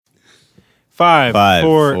5, 5,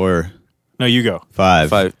 4. 4. No, you go.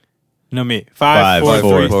 5. No, me. 5, 5,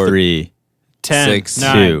 4, 4, 3. 10, 6,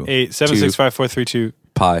 9, 2, 8, 7, 6, 5, 4, 3, 2.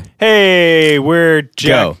 Pie. Hey, we're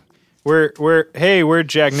Jack. Go. We're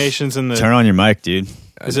Jack Nations in the. Turn on your mic, dude.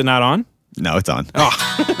 Is it not on? No, it's on.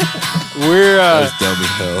 We're That's dumb as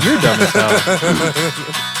hell. you're dumb as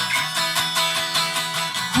hell.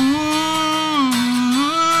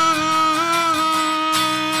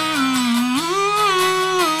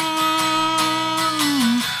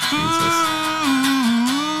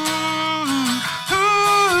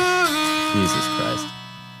 Jesus Christ.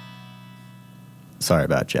 Sorry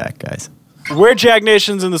about Jack, guys. We're Jack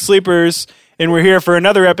Nations and the Sleepers, and we're here for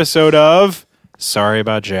another episode of Sorry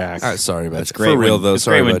About Jack. All right, sorry about that. Great For real when, though, it's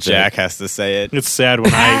sorry great when about Jack has to say it. It's sad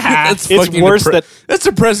when I. That's it's fucking worse that that's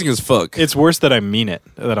depressing as fuck. it's worse that I mean it.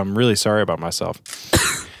 That I'm really sorry about myself.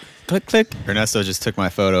 Click, click. Ernesto just took my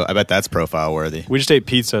photo. I bet that's profile worthy. We just ate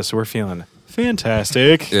pizza, so we're feeling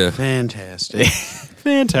fantastic. Yeah, Fantastic.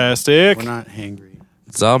 Fantastic. We're not hangry.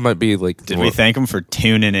 Zal might be like. Did we thank him for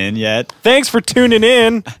tuning in yet? Thanks for tuning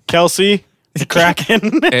in, Kelsey, the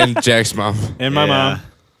Kraken, and Jack's mom? and my Yeah. mom.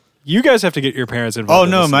 You guys have to get your parents Oh, involved.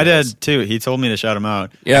 in no, listening my to dad, this. too. He told me to shout him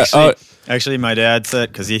out. Yeah, Actually, my dad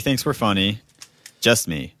said, because he thinks we're funny, just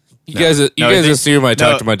me. You guys assume I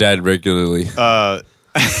talk to my dad regularly.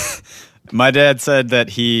 My dad said that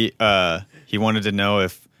he wanted to know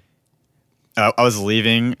if I was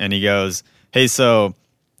leaving, and he goes, "Hey, so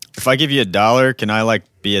if I give you $1, can I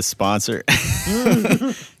be a sponsor?"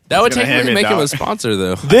 That would gonna hand technically me a make him dollar. a sponsor,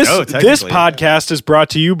 though. This know, this technically. podcast is brought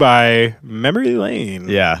to you by Memory Lane.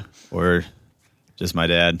 Yeah, or just my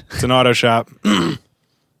dad. It's an auto shop. Don't-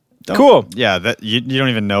 Cool. Yeah, that you don't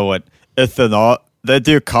even know what ethanol. They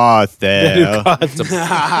do cost there.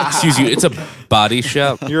 Excuse you, it's a body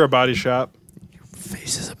shop. You're a body shop.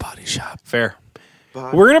 Face is a body shop. Fair.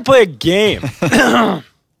 We're gonna play a game.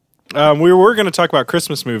 We were gonna talk about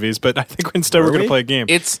Christmas movies, but I think instead we're gonna we? play a game.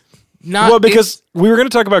 It's not Well, because we were gonna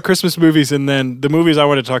talk about Christmas movies, and then the movies I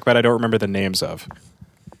wanted to talk about, I don't remember the names of.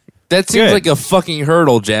 that seems Good. like a fucking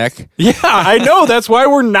hurdle, Jack. Yeah, I know. That's why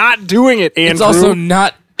we're not doing it, Andrew. It's also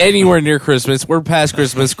not anywhere near Christmas. We're past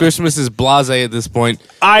Christmas. Christmas is blasé at this point.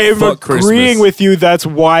 I am Fuck agreeing Christmas. with you. That's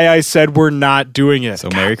why I said we're not doing it. So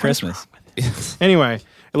Merry Christmas. Anyway,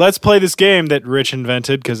 let's play this game that Rich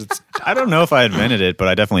invented because it's I don't know if I invented it, but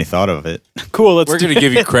I definitely thought of it. cool. Let's We're do going to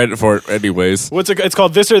give you credit for it anyways. What's it? It's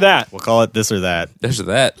called This or That. We'll call it this or that. There's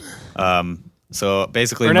that. So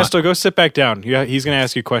basically, Ernesto, go sit back down. He's going to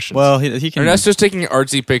ask you questions. well, he can. Ernesto's taking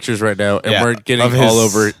artsy pictures right now, and Yeah, we're getting of his- all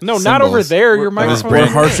over. no, not over symbols. there. Your his microphone. We're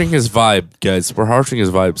brain. harshing his vibe, guys. We're harshing his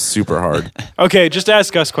vibe super hard. Okay, just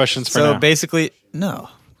ask us questions for So now. basically, no.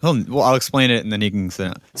 Well, I'll explain it, and then you can sit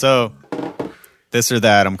down. So this or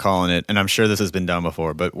that, I'm calling it, and I'm sure this has been done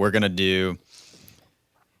before, but we're gonna do.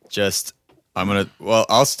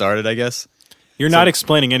 I'll start it, I guess. You're not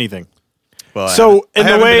explaining anything. Well, So I in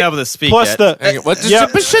the haven't way, been able to speak plus yet. the Hang on, what? Just yeah.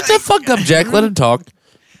 shut the fuck up, Jack. Let him talk.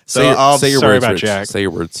 So I'll say your sorry words, about Rich. Jack. Say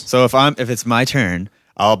your words. So if it's my turn,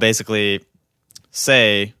 I'll basically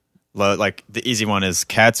say like the easy one is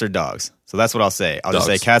cats or dogs. So that's what I'll say. I'll just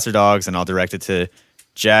say Dogs. cats or dogs, and I'll direct it to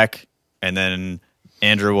Jack, and then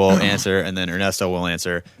Andrew will answer, and then Ernesto will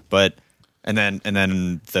answer. And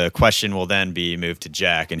then the question will then be moved to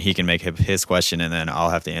Jack, and he can make his question, and then I'll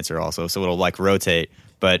have to answer also. So it'll rotate,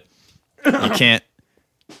 but you can't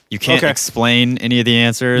Okay. explain any of the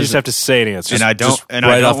answers. You just have to say an answer. and I don't just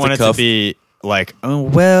right off the want it to cuff. be like, oh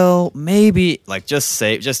well, maybe just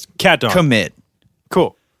Cat dog. commit.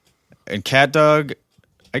 Cool. And cat dog,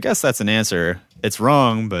 I guess that's an answer. It's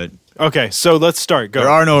wrong, but Okay, so let's start. Go. there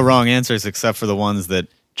are no wrong answers except for the ones that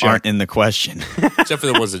aren't in the question. Except for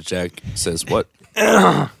the ones that Jack says. What?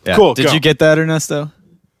 Yeah. Cool, Did go. you get that, Ernesto?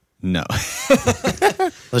 No.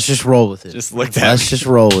 Let's just roll with it. Just looked at Let's me. just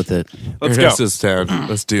roll with it. Let's go. Ernesto's town.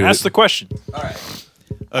 Let's do Ask it. the question.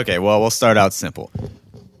 Okay, well, we'll start out simple.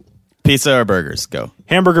 Pizza or burgers? Go.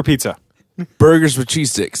 Hamburger pizza. Burgers with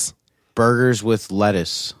cheese sticks. Burgers with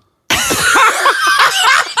lettuce.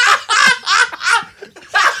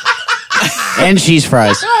 And cheese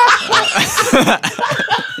fries.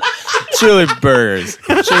 Chili burgers.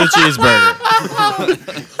 Chili cheeseburger.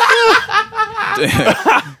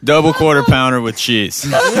 Double quarter pounder with cheese.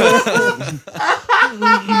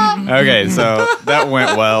 Okay, so that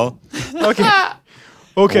went well.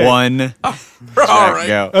 Okay. One. All right.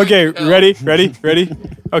 Go. Okay, ready?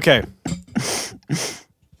 Okay.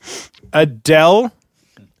 Adele's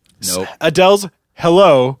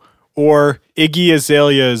Hello or Iggy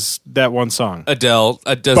Azalea's that one song. Adele.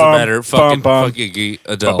 It doesn't Bum, matter. Fuck bum. Iggy.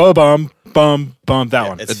 Adele. Bum, that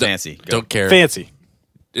one. It's fancy. Go. Don't care. Fancy.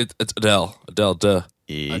 It's Adele. Adele, duh.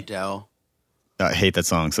 E. Adele. I hate that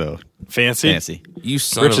song, so Fancy. fancy. You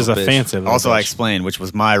son Rich of is a bitch. fancy. little Also, I bitch. explained, which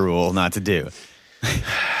was my rule not to do.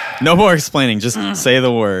 No more explaining. Just say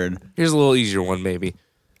the word. Here's a little easier one, maybe.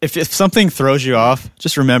 If something throws you off,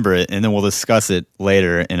 just remember it, and then we'll discuss it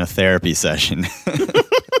later in a therapy session.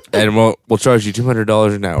 And we'll charge you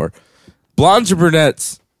 $200 an hour. Blondes or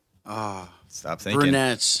brunettes? Stop thinking.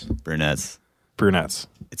 Brunettes. Brunettes. Brunettes.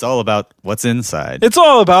 It's all about what's inside. It's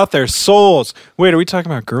all about their souls. Wait, are we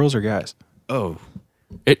talking about girls or guys? Oh.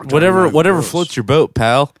 Whatever about girls. floats your boat,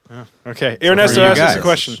 pal. Okay, Ernesto you asked us a guys?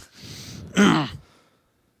 question.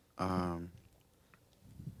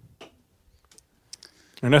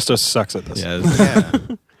 Ernesto sucks at this. Yeah.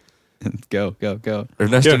 Go.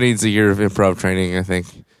 Ernesto Yeah. needs a year of improv training, I think.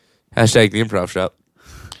 Hashtag the improv shop.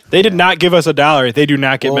 They did not give us $1. They do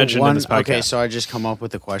not get mentioned in this podcast. Okay, so I just come up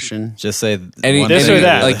with a question. Just say Any, one This thing. or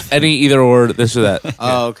that. Like any either or, this or that.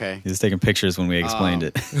 Oh, okay. He was taking pictures when we explained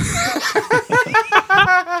it.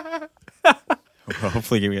 Well,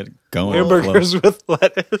 hopefully we get going. Hamburgers with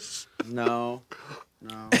lettuce. No.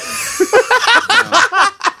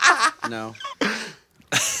 No.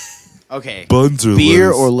 Okay. Buns or Beer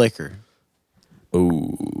lettuce? or liquor?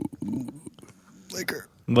 Ooh,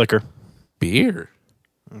 Liquor. beer.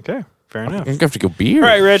 Okay, fair enough. I'm gonna have to go beer. All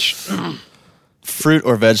right, Rich. Fruit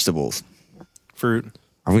or vegetables? Fruit.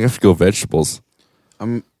 I'm gonna have to go vegetables.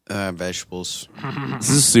 Vegetables. This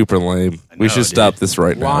is super lame. We know, should stop this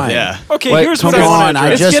right now. Why? Yeah. Okay, Wait, here's Come what I on, want to I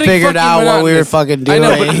address. just getting figured fucking out what we were monotonous. fucking I doing.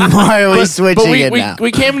 know, but- Why are we switching But it now?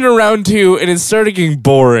 we came to round 2 and it started getting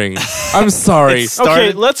boring. I'm sorry.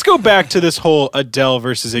 Okay, let's go back to this whole Adele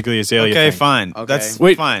versus Iggy Azalea Okay, thing. fine. Okay. That's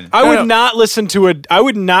Wait. fine. I No, would no. not listen to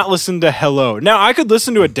Hello. Now I could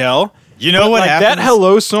listen to Adele. You know but what like happens? that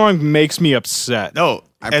Hello song makes me upset. No.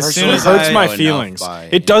 I As soon personally as It hurts I, my enough feelings. by-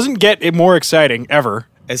 It doesn't get it more exciting ever.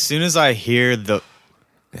 as soon as I hear the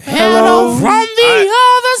Hello from the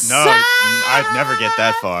other no, side. I'd never get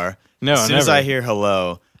that far. No, as soon as never. I hear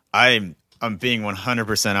hello, I'm being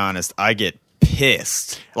 100% honest. I get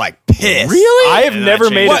pissed, like pissed. Really? I have And never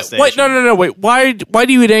change made the it. station. Wait, no. Wait, why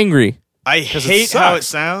do you get angry? I it hate how it sucks.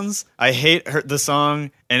 sounds. I hate the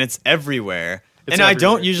song, and it's everywhere. It's and I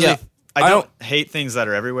don't everywhere. usually. Yeah. I I don't don't- hate things that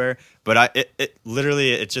are everywhere, but it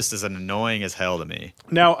literally it just is annoying as hell to me.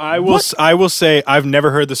 Now I will say I've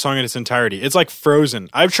never heard the song in its entirety. It's like Frozen.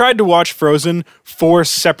 I've tried to watch Frozen 4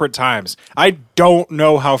 separate times. I don't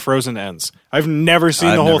know how Frozen ends. I've never seen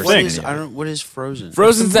I've the whole never thing. seen it. What is Frozen?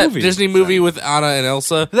 Frozen's that movie. Disney movie with Anna and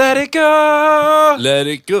Elsa. Let it go. Let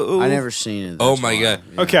it go. I never seen it. Oh that's my why. God.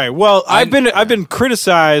 Yeah. Okay, well, I've been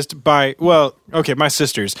criticized by my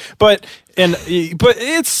sisters, but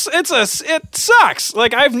it sucks.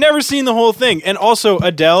 Like I've never seen the whole thing, and also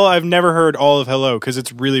Adele, I've never heard all of Hello because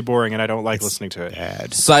it's really boring and I don't like listening to it.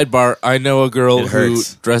 Bad. Sidebar: I know a girl It who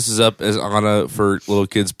hurts. dresses up as Anna for little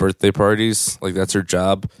kids' birthday parties. Like that's her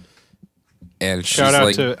job. And she's Shout out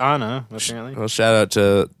like, to Anna, apparently. well, shout out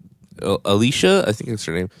to Alicia. I think that's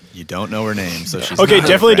her name. You don't know her name, so she's Okay, not your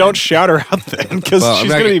definitely friend. don't shout her out then because Well, I'm she's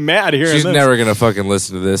not gonna gonna- be mad hearing She's this. never gonna fucking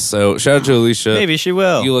listen to this. So shout out to Alicia. Maybe she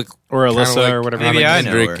will. You look Or kinda Alyssa like or whatever. Anna Maybe I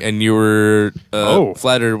know Kendrick, her. and you were Oh.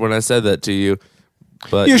 flattered when I said that to you.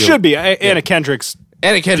 But You should be. Anna Kendrick's.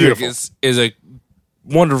 Anna Kendrick Beautiful. is a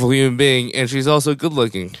wonderful human being, and she's also good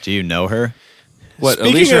looking. Do you know her? What,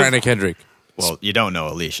 Speaking Alicia or of- Anna Kendrick? Well, you don't know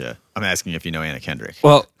Alicia. I'm asking if you know Anna Kendrick.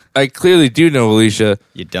 Well, I clearly do know Alicia.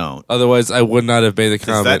 You don't. Otherwise, I would not have made the Is that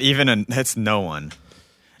comment. even that's no one.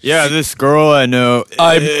 Yeah, this girl I know.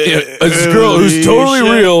 This girl who's totally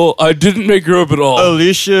Alicia- real. I didn't make her up at all.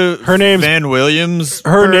 Alicia. Her name's- Van Williams.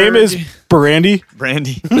 Her name is Brandy.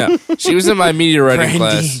 Brandy. No, she was in my media writing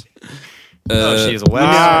class. Oh, she's a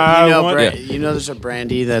web. You know, there's a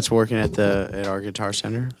Brandy that's working at our Guitar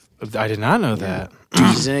Center. I did not know that.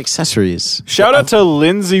 She's in accessories. Shout out to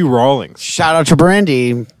Lindsay Rawlings Shout out to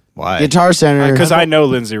Brandy. Why? Guitar Center. because I know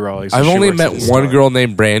Lindsay Rawlings. I've She only works met at the one store. girl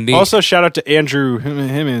named Brandy. Also, shout out to Andrew.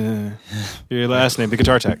 Your last name, the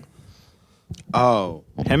guitar tech. Oh.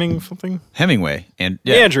 Hemming something? Hemingway and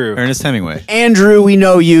Andrew. Ernest Hemingway. Andrew, we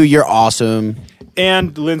know you. You're awesome.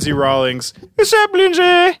 And Lindsay Rawlings. What's up,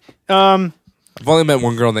 Lindsay? I've only met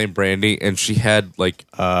one girl named Brandy, and she had like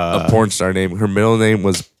a porn star name. Her middle name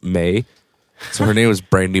was May, so her name was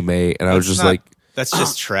Brandy May, and I was just like, That's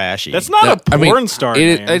just trashy. That's not a I mean, porn star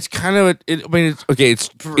it- name. It's kind of.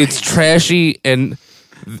 It's trashy and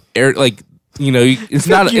like it's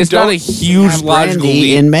not. You It's not a don't huge logical Brandy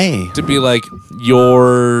leap in May. to be like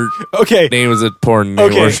your okay. name is a porn name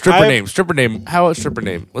Okay, or stripper I've- name. Stripper name. How about stripper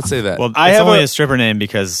name? Let's say that. well, I it's have only a- a stripper name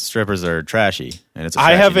because strippers are trashy, and it's. A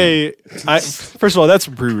I trashy have name. first of all, that's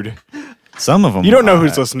rude. Some of them. You don't know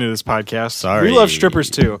who's listening to this podcast. Sorry. We love strippers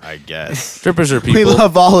too. I guess. Strippers are people. We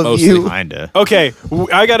love all of mostly. you. Kinda. Okay,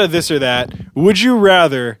 I got a this or that. Would you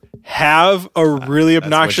rather have a really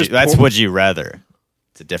obnoxious That's would you rather.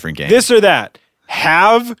 It's a different game. this or that?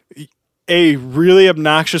 Have a really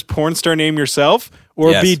obnoxious porn star name yourself,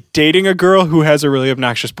 or Yes. be dating a girl who has a really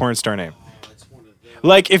obnoxious porn star name?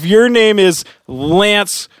 Like if your name is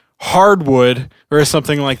Lance Hardwood or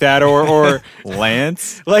something like that, or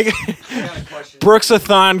Lance. like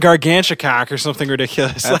Brooksathon Gargantucock or something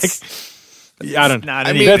ridiculous. Like I don't. not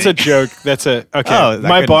I mean, anything. that's a joke. That's a okay. Oh, that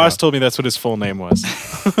My couldn't boss count. told me that's what his full name was.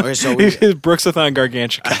 Okay, so we, Brooksathon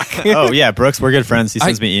Gargantucock. Oh yeah, Brooks. We're good friends. He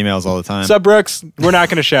sends me emails all the time. What's up, Brooks? We're not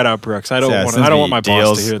going to shout out Brooks. I don't Yeah, want. sends I don't me want my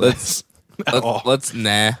boss deals. to hear this. Let's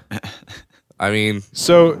nah. I mean,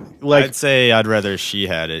 So, like, I'd say I'd rather she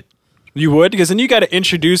had it. you would, because then you got to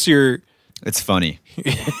introduce your. It's funny.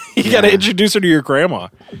 You got to introduce her to your grandma.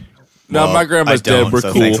 no, Well, my grandma's I don't, dead. We're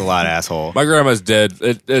so cool. Thanks a lot, asshole. My grandma's dead.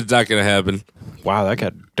 It's not gonna happen. Wow, that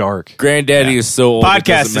got dark. Granddaddy is so old. it Podcast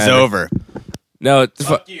doesn't is matter. over. No, it's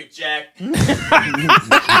you, Jack.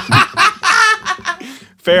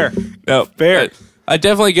 Fair. no Fair. I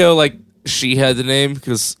definitely go like she had the name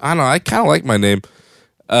because I don't know. I kind of like my name.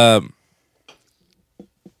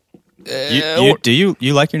 Do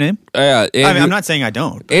you like your name? Yeah, Andrew, I mean, I'm not saying I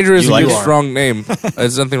don't. but Andrew is you a like good, it. strong name.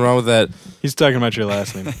 There's nothing wrong with that. He's talking about your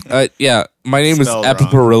last name. Yeah, my name is Spelled wrong.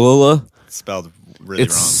 Epiparilla. It's spelled really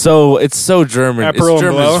It's wrong. it's so German. Aperol It's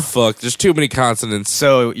German Merlot? as fuck. There's too many consonants.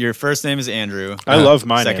 So your first name is Andrew. I love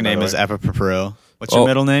my Second name. name is by Epipapro. What's Oh, your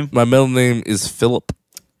middle name? My middle name is Philip.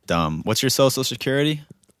 Dumb. What's your social security?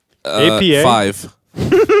 APA? 5.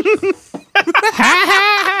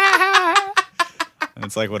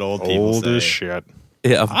 That's like what old the people way. Old say. as shit.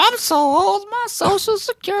 Yeah. I'm so old, my social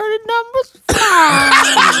security number's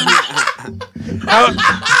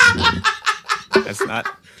That's not.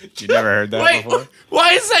 You never heard that before?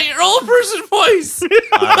 Why is that your old person voice?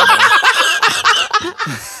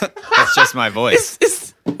 That's just my voice.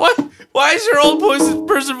 Why is your old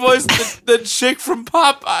person voice the chick from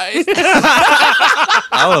Popeye?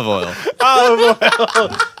 Olive oil.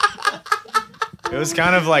 It was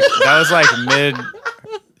kind of like that was like mid.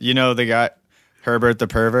 You know the guy Herbert the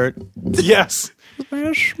pervert. Yes.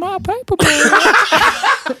 Smash my paper bag.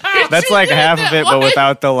 That's like half of it, but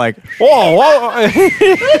without the like. Whoa.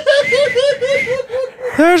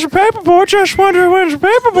 There's a paper boy. Just wondering when the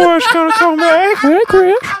paper boy's going to come back. Hey,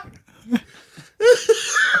 Chris.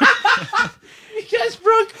 You guys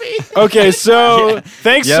broke me. Okay, so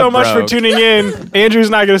thanks Yeah, so much for broke. tuning in. Andrew's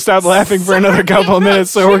not going to stop laughing for another couple of minutes,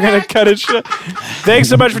 so we're going to cut it short. Thanks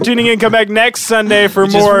so much for tuning in. Come back next Sunday for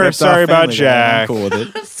more. Sorry about Jack. Cool with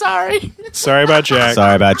it. Sorry. Sorry about Jack.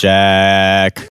 Sorry about Jack.